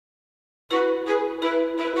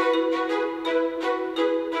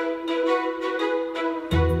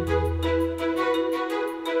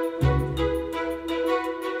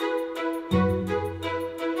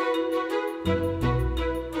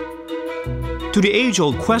To the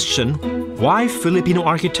age-old question, why Filipino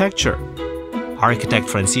architecture? Architect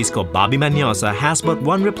Francisco Bobby Mañosa has but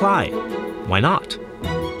one reply: why not?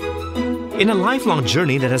 In a lifelong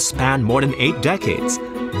journey that has spanned more than 8 decades,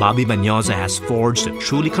 Bobby Mañosa has forged a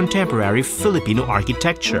truly contemporary Filipino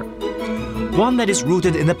architecture. One that is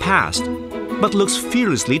rooted in the past, but looks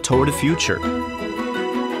fearlessly toward the future.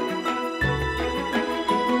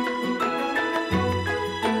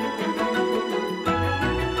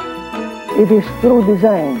 It is through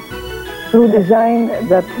design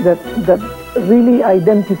that really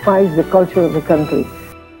identifies the culture of the country.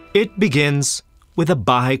 It begins with a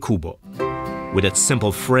bahay kubo. With its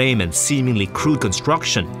simple frame and seemingly crude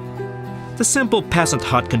construction, the simple peasant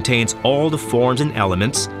hut contains all the forms and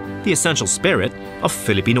elements, the essential spirit of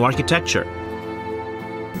Filipino architecture.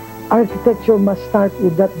 Architecture must start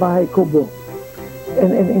with that bahay kubo.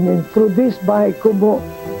 And through this bahay kubo,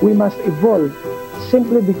 we must evolve,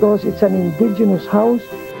 simply because it's an indigenous house.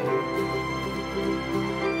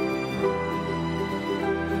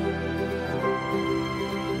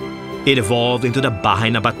 It evolved into the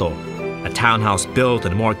bahay na bato, a townhouse built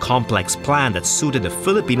on a more complex plan that suited the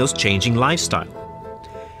Filipinos' changing lifestyle.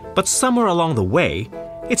 But somewhere along the way,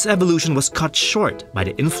 its evolution was cut short by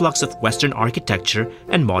the influx of Western architecture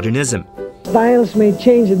and modernism. Styles may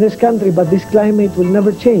change in this country, but this climate will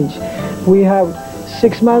never change. We have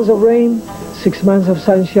 6 months of rain, 6 months of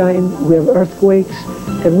sunshine, we have earthquakes,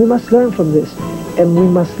 and we must learn from this. And we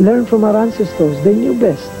must learn from our ancestors. They knew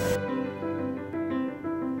best.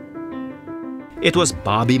 It was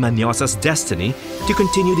Bobby Mañosa's destiny to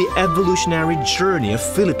continue the evolutionary journey of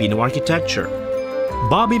Filipino architecture.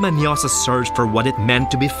 Bobby Mañosa's search for what it meant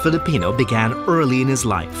to be Filipino began early in his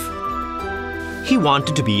life. He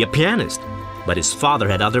wanted to be a pianist, but his father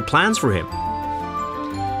had other plans for him.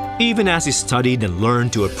 Even as he studied and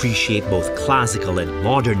learned to appreciate both classical and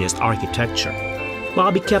modernist architecture,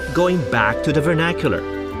 Bobby kept going back to the vernacular.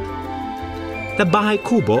 The bahay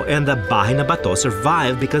kubo and the bahay na bato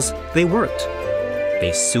survived because they worked.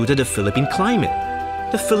 They suited the Philippine climate,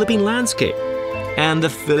 the Philippine landscape, and the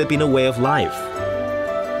Filipino way of life.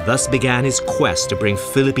 Thus began his quest to bring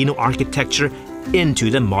Filipino architecture into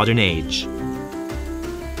the modern age.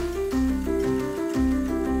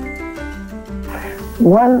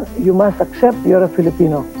 One, you must accept you're a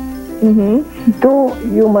Filipino. 2,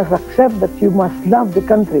 you must accept that you must love the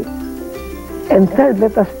country. And 3rd,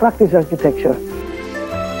 let us practice architecture.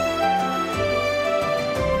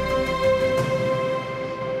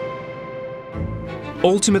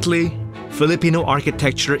 Ultimately, Filipino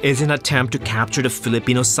architecture is an attempt to capture the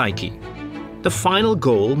Filipino psyche. The final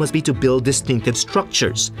goal must be to build distinctive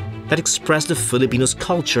structures that express the Filipinos'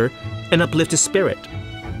 culture and uplift the spirit.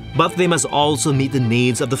 But they must also meet the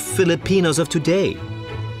needs of the Filipinos of today,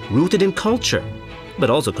 rooted in culture, but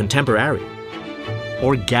also contemporary.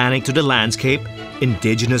 Organic to the landscape,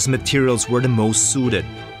 indigenous materials were the most suited,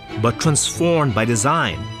 but transformed by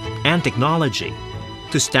design and technology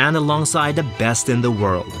to stand alongside the best in the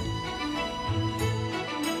world.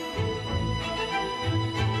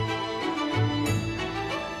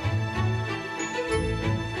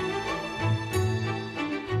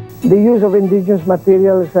 The use of indigenous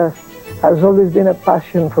materials has always been a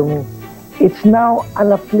passion for me. It's now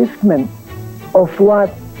an upliftment of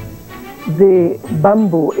what the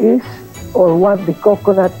bamboo is or what the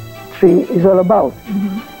coconut tree is all about.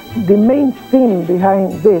 The main theme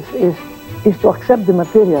behind this is to accept the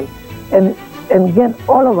material and get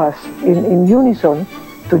all of us in unison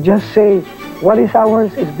to just say what is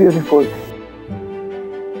ours is beautiful.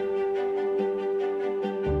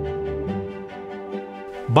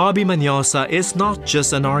 Bobby Mañosa is not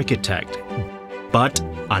just an architect, but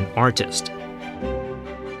an artist.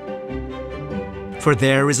 For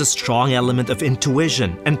there is a strong element of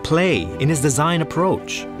intuition and play in his design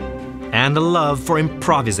approach, and a love for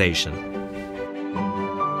improvisation.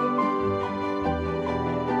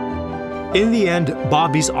 In the end,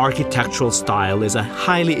 Bobby's architectural style is a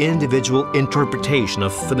highly individual interpretation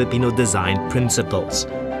of Filipino design principles.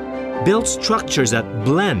 Built structures that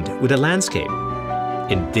blend with the landscape.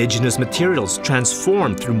 Indigenous materials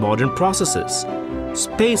transformed through modern processes.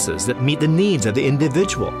 Spaces that meet the needs of the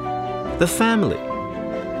individual, the family,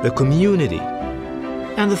 the community,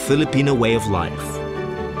 and the Filipino way of life.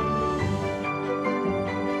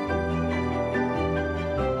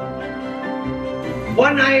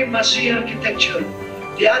 One eye must see architecture,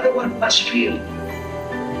 the other one must feel.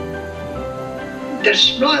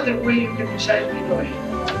 There's no other way you can design Pinoy.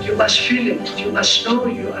 You must feel it, you must know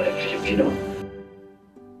you are a Filipino.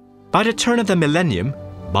 By the turn of the millennium,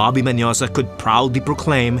 Bobby Mañosa could proudly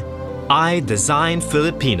proclaim, "I design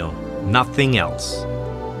Filipino, nothing else."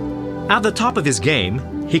 At the top of his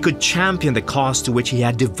game, he could champion the cause to which he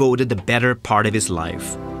had devoted the better part of his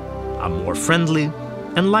life: a more friendly,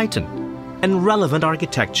 enlightened, and relevant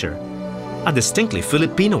architecture, a distinctly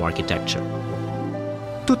Filipino architecture.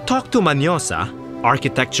 To talk to Mañosa,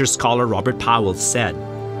 architecture scholar Robert Powell said,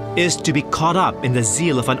 is to be caught up in the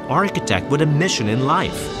zeal of an architect with a mission in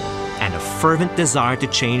life and a fervent desire to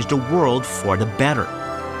change the world for the better.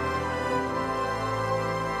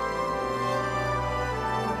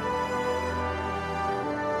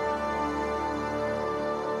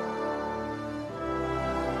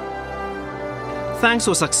 Thanks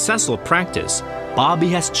to a successful practice, Bobby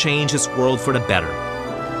has changed his world for the better.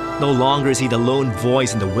 No longer is he the lone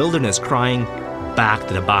voice in the wilderness crying, "Back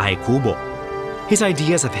to the Bahay Kubo." His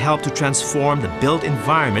ideas have helped to transform the built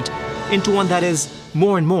environment into one that is,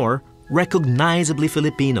 more and more, recognizably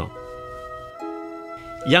Filipino.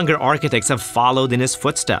 Younger architects have followed in his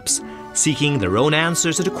footsteps, seeking their own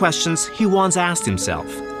answers to the questions he once asked himself.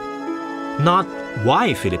 Not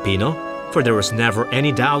why Filipino, for there was never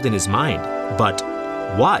any doubt in his mind, but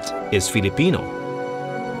what is Filipino?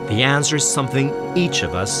 The answer is something each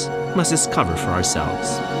of us must discover for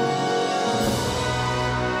ourselves.